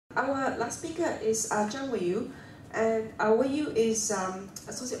our last speaker is Zhang Weiyu, and Weiyu is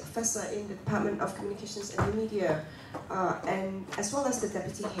Associate Professor in the Department of Communications and New Media, and as well as the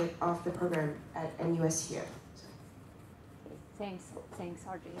Deputy Head of the program at NUS here. Thanks,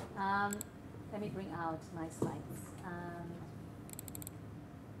 Audrey. Let me bring out my slides.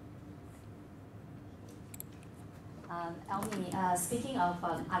 Elmi, speaking of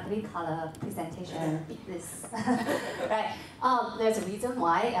ugly color presentation, this right? There's a reason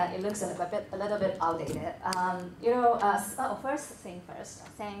why it looks a little bit outdated. First thing first.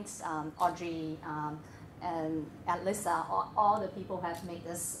 Thanks, Audrey and Alyssa, all the people who have made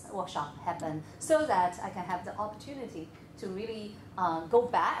this workshop happen, so that I can have the opportunity to really go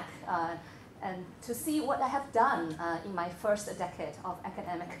back and to see what I have done in my first decade of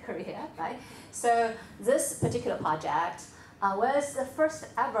academic career, right? So this particular project was the first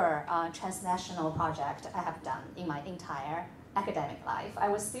ever transnational project I have done in my entire academic life. I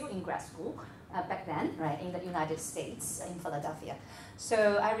was still in grad school back then, right, in the United States, in Philadelphia.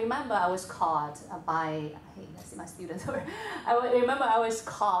 So I remember I was called by, hey, that's my students. I remember I was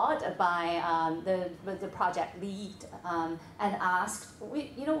called by the project lead and asked,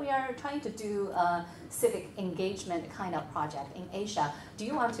 we are trying to do a civic engagement kind of project in Asia. Do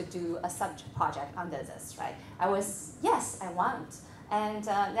you want to do a subject project under this, right? I was, yes, I want. And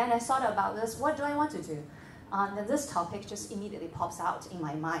then I thought about this, what do I want to do? And this topic just immediately pops out in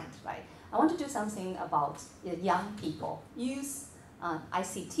my mind, right? I want to do something about young people, youth,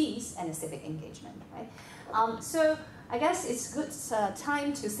 ICTs, and civic engagement, right? So I guess it's good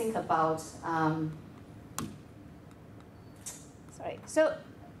time to think about, sorry. So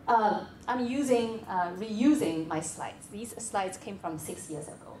I'm reusing my slides. These slides came from 6 years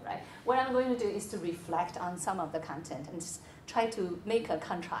ago, right? What I'm going to do is to reflect on some of the content and just try to make a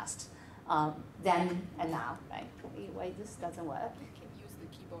contrast then and now, right? Wait, this doesn't work. You can use the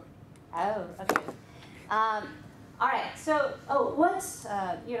keyboard. Oh, okay. All right. So, what's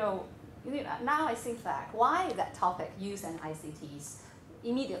now I think back, why that topic, youth and ICTs,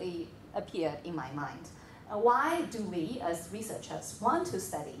 immediately appeared in my mind. Why do we, as researchers, want to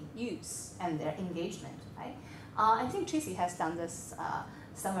study youth and their engagement, right? I think Tracy has done this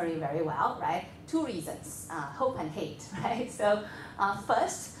summary very well, right? Two reasons: hope and hate, right? So,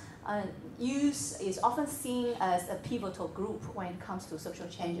 first. Youth is often seen as a pivotal group when it comes to social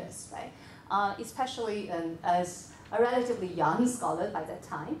changes, right? Especially as a relatively young scholar by that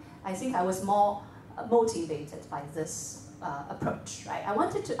time, I think I was more motivated by this approach, right? I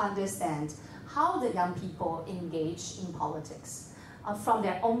wanted to understand how the young people engage in politics from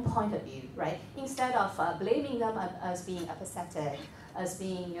their own point of view, right? Instead of blaming them as being apathetic, as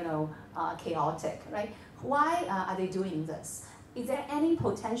being, chaotic, right? Why are they doing this? Is there any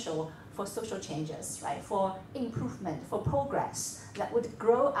potential for social changes, right? For improvement, for progress that would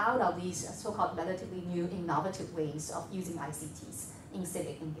grow out of these so-called relatively new, innovative ways of using ICTs in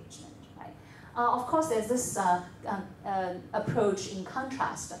civic engagement, right? Of course, there's this approach in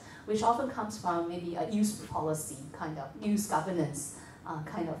contrast, which often comes from maybe a youth policy kind of, youth governance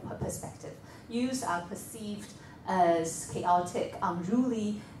kind of perspective. Youth are perceived as chaotic,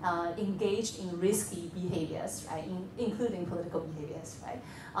 unruly, engaged in risky behaviors, right, including political behaviors, right?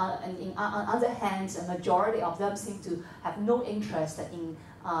 And on the other hand, a majority of them seem to have no interest in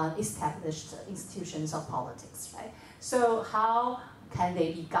established institutions of politics, right? So how can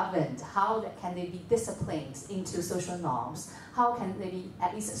they be governed? How can they be disciplined into social norms? How can they be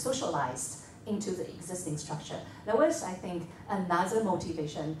at least socialized into the existing structure? There was, I think, another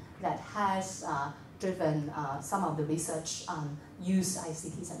motivation that has driven some of the research on youth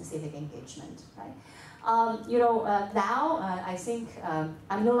ICTs and civic engagement, right? Now I think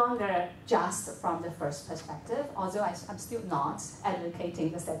I'm no longer just from the first perspective, although I'm still not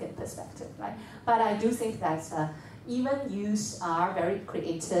advocating the second perspective, right? But I do think that even youth are very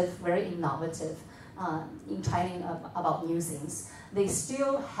creative, very innovative in trying about new things. They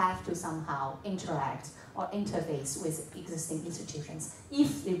still have to somehow interact or interface with existing institutions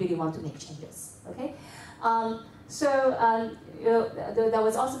if they really want to make changes, okay? There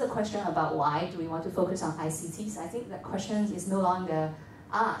was also the question about why do we want to focus on ICTs. I think that question is no longer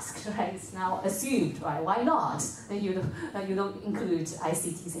asked, right? It's now assumed, right? Why not? Then you don't include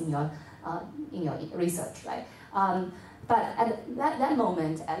ICTs in your research, right? But at that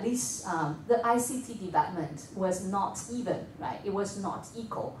moment, at least the ICT development was not even, right? It was not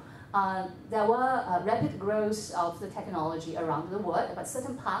equal. There were rapid growth of the technology around the world, but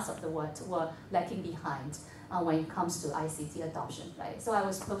certain parts of the world were lagging behind when it comes to ICT adoption, right? So I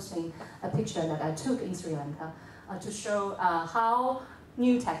was posting a picture that I took in Sri Lanka to show how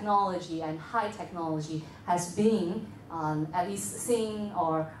new technology and high technology has been at least seen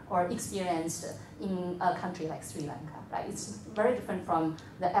or experienced in a country like Sri Lanka, right? It's very different from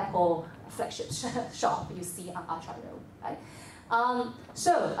the Apple flagship shop you see on Archer Road, right?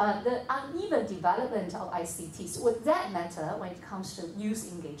 The uneven development of ICTs, would that matter when it comes to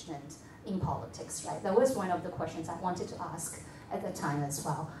youth engagement in politics, right? That was one of the questions I wanted to ask at the time as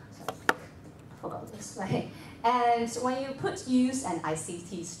well. So I forgot this, right? And when you put youth and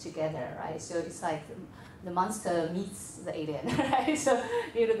ICTs together, right? So it's like the monster meets the alien, right? So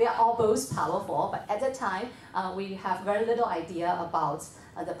they are all both powerful, but at the time we have very little idea about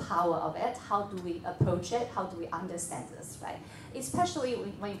the power of it. How do we approach it? How do we understand this, right? Especially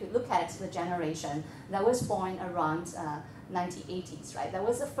when you look at the generation that was born around 1980s, right? That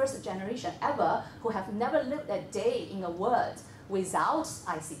was the first generation ever who have never lived a day in a world without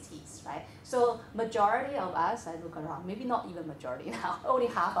ICTs, right? So majority of us, I look around, maybe not even majority now, only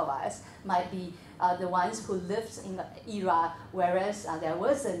half of us might be the ones who lived in the era whereas there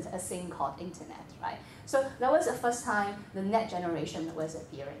wasn't a thing called internet, right? So that was the first time the net generation was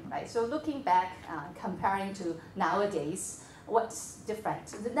appearing, right? So looking back, comparing to nowadays, what's different?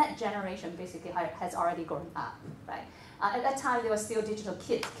 The net generation basically has already grown up, right? At that time, they were still digital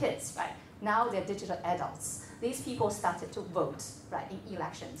kids, right? Now they're digital adults. These people started to vote, right, in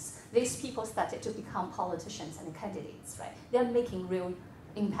elections. These people started to become politicians and candidates, right? They're making real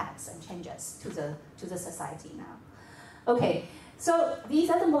impacts and changes to the society now. Okay, so these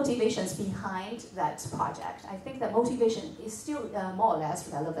are the motivations behind that project. I think that motivation is still more or less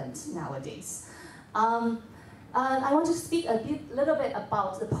relevant nowadays. I want to speak little bit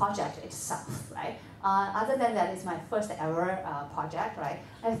about the project itself, right? Other than that, it's my first ever project, right?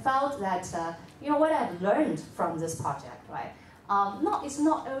 I felt that, what I've learned from this project, right? It's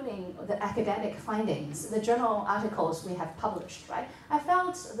not only the academic findings, the journal articles we have published, right? I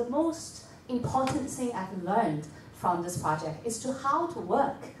felt the most important thing I've learned from this project is to how to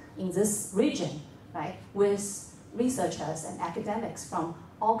work in this region, right? With researchers and academics from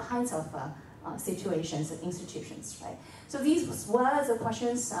all kinds of situations and institutions, right? So these were the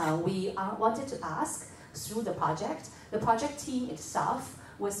questions we wanted to ask through the project. The project team itself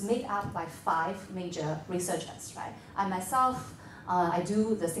was made up by 5 major researchers, right? I myself, I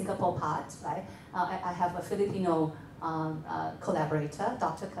do the Singapore part, right? I have a Filipino collaborator,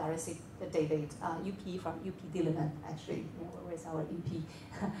 Dr. Clarice David, UP from UP Diliman, actually, where's our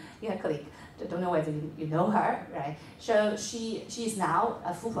UP colleague? Don't know whether you know her, right? So she is now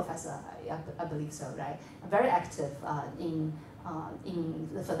a full professor, I believe so, right? Very active in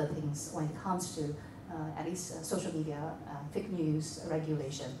the Philippines when it comes to at least social media, fake news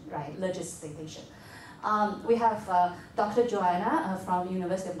regulation, right? Legislation. We have Dr. Joanna from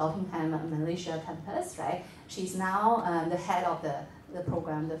University of Nottingham, Malaysia campus, right? She's now the head of the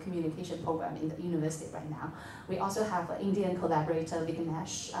program, the communication program in the university right now. We also have an Indian collaborator,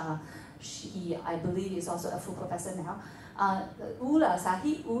 Vignesh. She, I believe, is also a full professor now.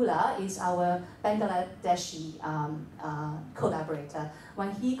 Sahib Ula is our Bangladeshi collaborator.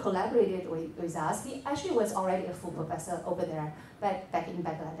 When he collaborated with us, he actually was already a full professor over there back in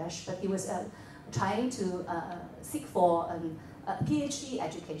Bangladesh, but he was trying to seek for a PhD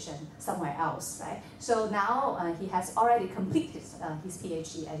education somewhere else, right? So now he has already completed his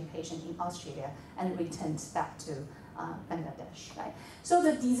PhD education in Australia and returned back to Bangladesh, right? So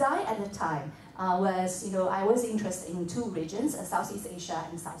the design at the time was, I was interested in 2 regions, Southeast Asia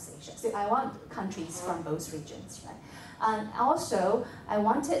and South Asia. So I want countries from both regions, right? And also, I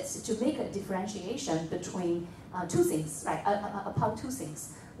wanted to make a differentiation between 2 things, right? About 2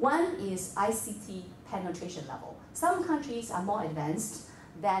 things. One is ICT penetration level. Some countries are more advanced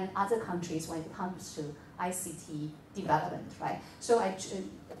than other countries when it comes to ICT development, right? So I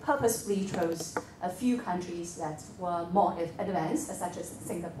purposely chose a few countries that were more advanced, such as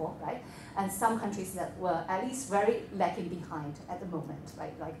Singapore, right? And some countries that were at least very lagging behind at the moment,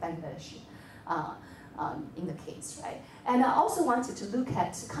 right? Like Bangladesh in the case, right? And I also wanted to look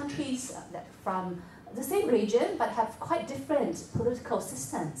at countries that from the same region, but have quite different political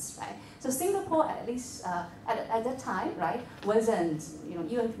systems, right? So Singapore, at least at that time, right, wasn't,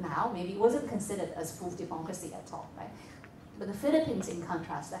 even now, maybe wasn't considered as full democracy at all, right? But the Philippines, in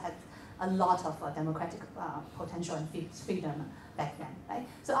contrast, had a lot of democratic potential and freedom back then, right?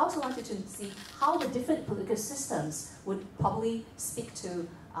 So I also wanted to see how the different political systems would probably speak to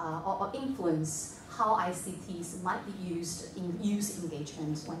or influence how ICTs might be used in youth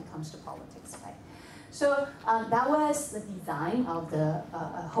engagement when it comes to politics, right? So that was the design of the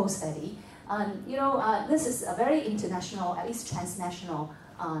whole study. This is a very international, at least transnational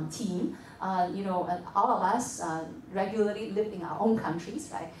team. All of us regularly live in our own countries,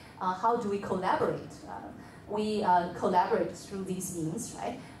 right? How do we collaborate? we collaborate through these means,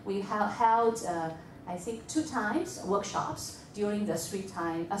 right? We have held, I think, 2 times workshops during the 3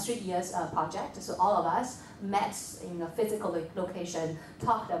 years project. So all of us met in a physical location,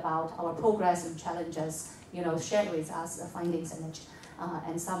 talked about our progress and challenges, shared with us the findings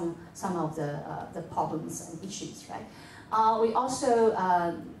and some of the problems and issues, right? We also,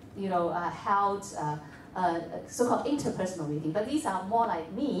 held so-called interpersonal meeting, but these are more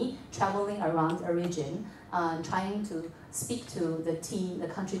like me traveling around a region, trying to speak to the team, the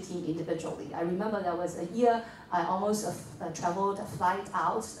country team individually. I remember there was a year I almost traveled a flight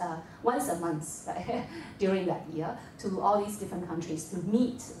out once a month, right, during that year to all these different countries to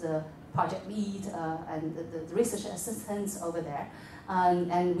meet the project lead and the research assistants over there.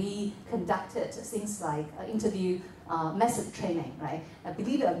 And we conducted things like interview method training, right?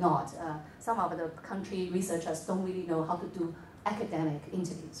 Believe it or not, some of the country researchers don't really know how to do academic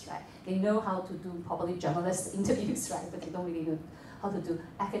interviews, right? They know how to do probably journalist interviews, right? But they don't really know how to do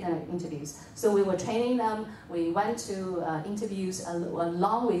academic interviews. So we were training them. We went to interviews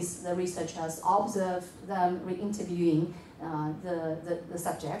along with the researchers, observed them re-interviewing the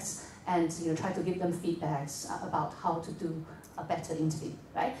subjects, and try to give them feedbacks about how to do a better interview,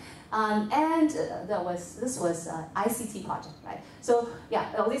 right? And this was ICT project, right? So yeah,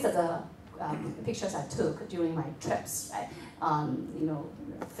 these are the pictures I took during my trips, right?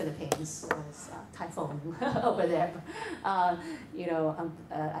 Philippines, there was typhoon over there.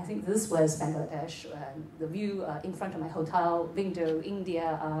 I think this was Bangladesh. The view in front of my hotel window,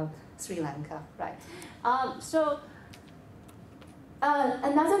 India, Sri Lanka, right?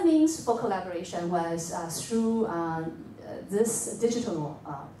 Another means for collaboration was through this digital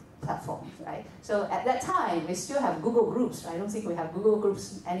platform, right? So at that time, we still have Google Groups, right? I don't think we have Google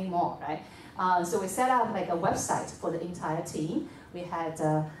Groups anymore, right? So we set up like a website for the entire team. We had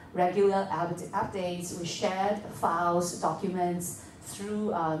regular updates. We shared files, documents through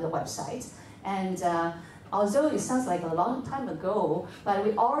the website. And although it sounds like a long time ago, but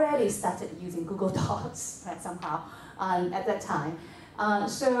we already started using Google Docs, right, somehow at that time.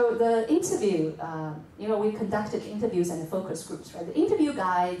 So the interview, we conducted interviews and focus groups, right? The interview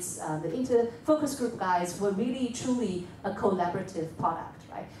guides, the focus group guides were really, truly a collaborative product,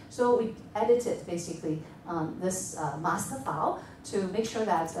 right? So we edited, basically, this master file to make sure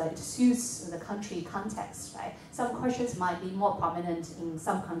that it suits the country context, right? Some questions might be more prominent in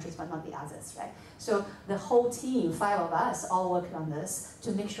some countries, but not the others, right? So the whole team, 5 of us, all worked on this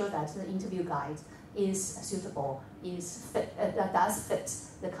to make sure that the interview guide is suitable, does fit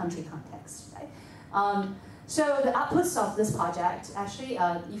the country context, right? So the outputs of this project, actually,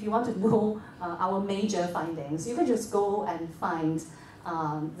 if you want to know our major findings, you can just go and find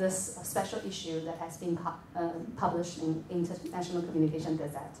this special issue that has been published in International Communication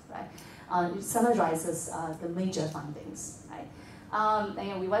Gazette, right? It summarizes the major findings, right?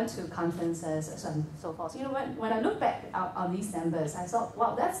 And we went to conferences and so forth. When I look back on these numbers, I thought,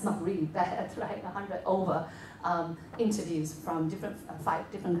 wow, that's not really bad, right? 100 over interviews from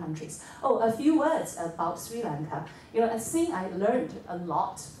 5 different countries. Oh, a few words about Sri Lanka. A thing I learned a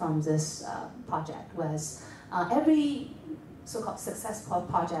lot from this project was every so-called successful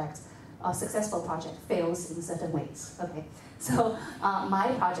project fails in certain ways. Okay, so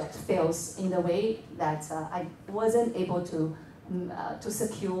my project fails in the way that I wasn't able to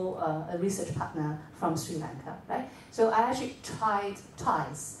secure a research partner from Sri Lanka, right? So I actually tried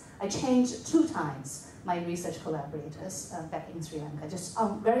twice. I changed 2 times my research collaborators back in Sri Lanka. Just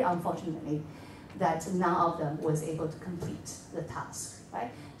very unfortunately, that none of them was able to complete the task,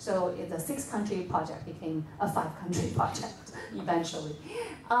 right? So the 6-country project became a 5-country project eventually.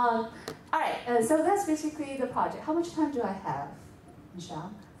 All right, so that's basically the project. How much time do I have,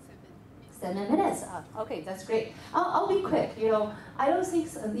 Michelle? 7 minutes. Okay, that's great. I'll be quick. I don't think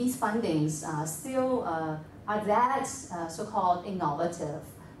these findings still are that so-called innovative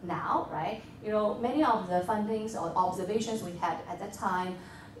now, right? Many of the findings or observations we had at that time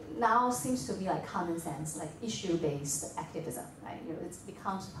now seems to be like common sense, like issue-based activism, right? It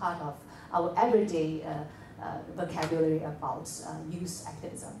becomes part of our everyday vocabulary about youth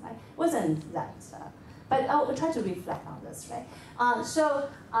activism, right? Wasn't that? But I'll try to reflect on this, right? So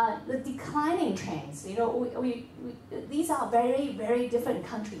the declining trends, these are very, very different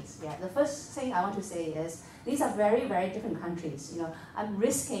countries. Yeah. The first thing I want to say is these are very, very different countries. I'm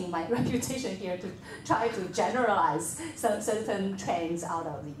risking my reputation here to try to generalize certain trends out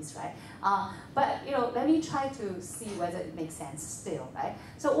of these, right? But let me try to see whether it makes sense still, right?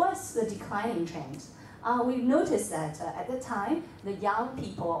 So what's the declining trend? We noticed that at the time, the young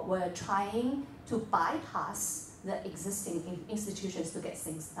people were trying to bypass the existing institutions to get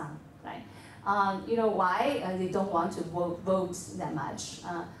things done, right? You know why they don't want to vote that much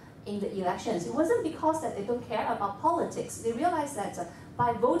in the elections? It wasn't because that they don't care about politics. They realized that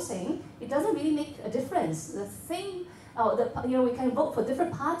by voting, it doesn't really make a difference. The same, we can vote for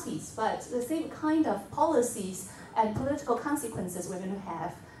different parties, but the same kind of policies and political consequences we're going to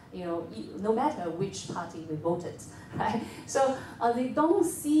have, no matter which party we voted, right? So they don't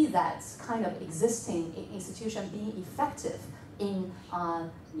see that kind of existing institution being effective in,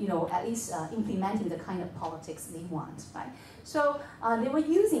 at least implementing the kind of politics they want, right? So they were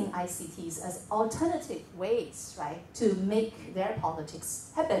using ICTs as alternative ways, right, to make their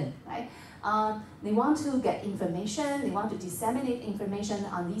politics happen, right? They want to get information, they want to disseminate information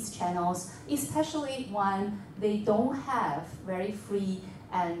on these channels, especially when they don't have very free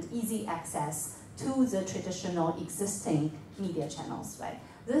and easy access to the traditional existing media channels, right?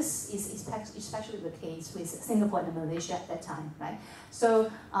 This is especially the case with Singapore and Malaysia at that time, right?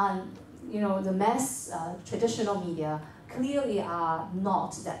 So, the mass traditional media clearly are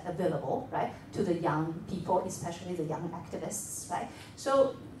not that available, right, to the young people, especially the young activists, right?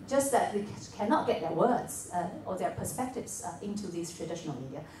 So, just that they cannot get their words or their perspectives into these traditional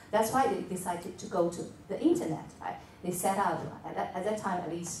media. That's why they decided to go to the internet, right? They set up, at that time at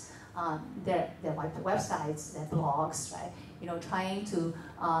least, their websites, their blogs, right? Trying to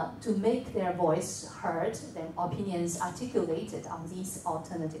make their voice heard, their opinions articulated on these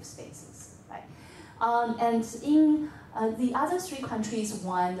alternative spaces, right? And in the other three countries,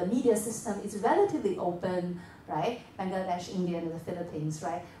 one, the media system is relatively open, right? Bangladesh, India, and the Philippines,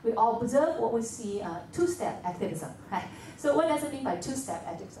 right? We observe what we see two-step activism, right? So what does it mean by two-step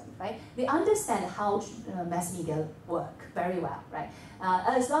activism, right? They understand how mass media work very well, right?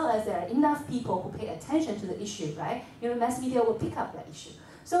 As long as there are enough people who pay attention to the issue, right? Mass media will pick up that issue.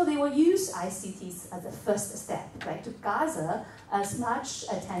 So they will use ICTs as the first step, right? To gather as much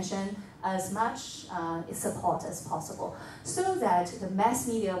attention, as much support as possible, so that the mass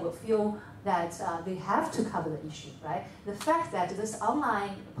media will feel that they have to cover the issue, right? The fact that this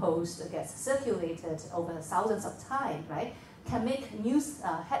online post gets circulated over thousands of times, right, can make news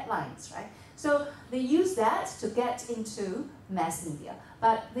headlines, right? So they use that to get into mass media,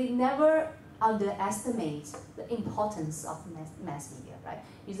 but they never underestimate the importance of mass media, right?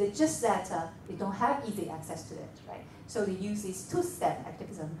 It's just that they don't have easy access to it, right? So they use this two-step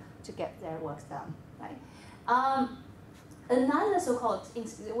activism to get their work done, right? Another so-called,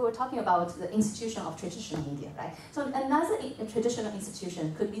 we were talking about the institution of traditional media, right? So another traditional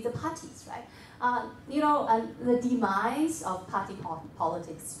institution could be the parties, right? The demise of party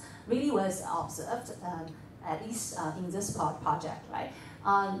politics really was observed, at least in this project, right?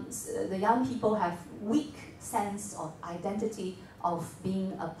 The young people have weak sense of identity of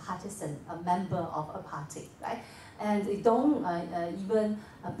being a partisan, a member of a party, right? And they don't even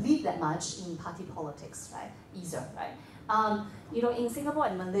believe that much in party politics, right? Either, right? In Singapore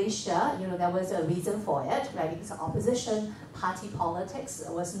and Malaysia, there was a reason for it, right? Because opposition party politics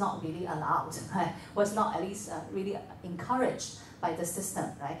was not really allowed, right? Was not at least really encouraged by the system,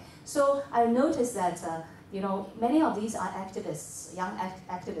 right? So I noticed that many of these are activists, young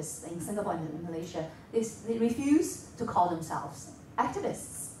activists in Singapore and Malaysia. They refuse to call themselves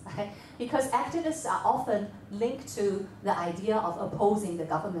activists, right? Because activists are often linked to the idea of opposing the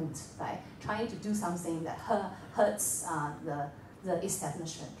government, right? Trying to do something that hurts the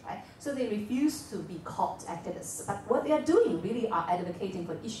establishment, right? So they refuse to be called activists. But what they are doing really are advocating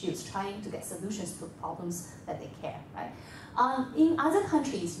for issues, trying to get solutions to problems that they care, right? In other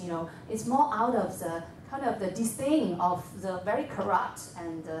countries, it's more out of the kind of the disdain of the very corrupt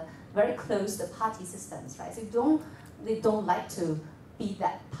and very closed party systems, right? So they don't like to be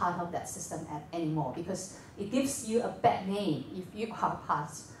that part of that system anymore, because it gives you a bad name if you are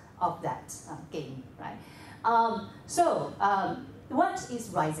part of that game, right? What is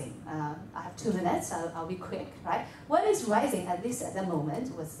rising? I have 2 minutes, I'll be quick, right? What is rising, at least at the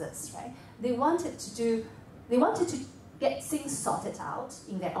moment, was this, right? They wanted to get things sorted out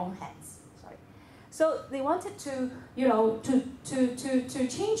in their own hands. So they wanted to, to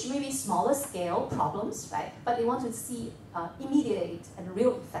change maybe smaller scale problems, right? But they want to see immediate and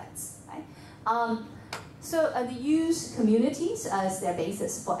real effects, right? So they use communities as their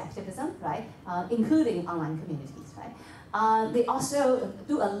basis for activism, right? Including online communities, right? They also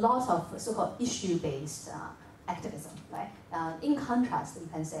do a lot of so-called issue-based activism, right? In contrast, you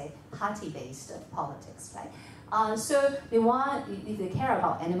can say party-based politics, right? So they want, if they care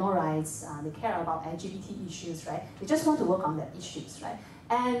about animal rights, they care about LGBT issues, right? They just want to work on their issues, right?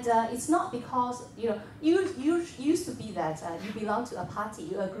 And it's not because, you used to be that you belong to a party,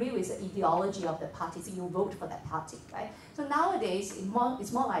 you agree with the ideology of the party, so you vote for that party, right? So nowadays,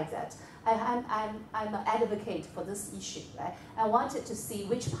 it's more like that. I'm an advocate for this issue, right? I wanted to see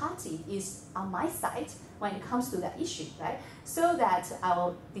which party is on my side when it comes to that issue, right? So that I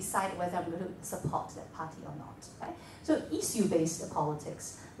will decide whether I'm going to support that party or not, right? So issue-based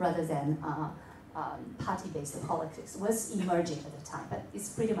politics rather than party-based politics was emerging at the time, but it's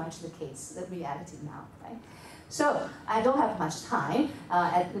pretty much the case, the reality now, right? So I don't have much time.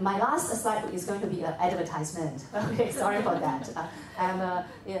 My last slide is going to be an advertisement. Okay, sorry for that. I'm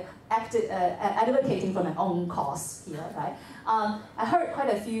advocating for my own cause here, right? I heard quite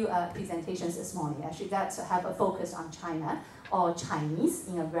a few presentations this morning, actually, that have a focus on China or Chinese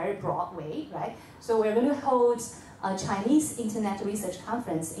in a very broad way, right? So we're going to hold a Chinese Internet Research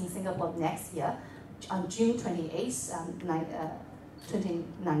Conference in Singapore next year on June 28th,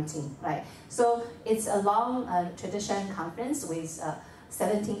 2019, right? So it's a long tradition conference with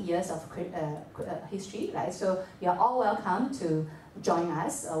 17 years of history, right? So you're all welcome to join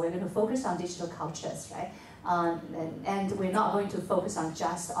us. We're going to focus on digital cultures, right? And we're not going to focus on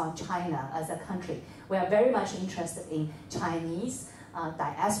just on China as a country. We are very much interested in Chinese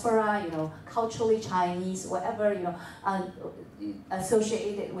diaspora, culturally Chinese, whatever,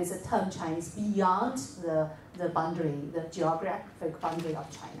 associated with the term Chinese beyond the boundary, the geographic boundary of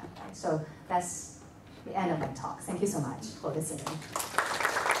China. Right? So that's the end of my talk. Thank you so much for listening.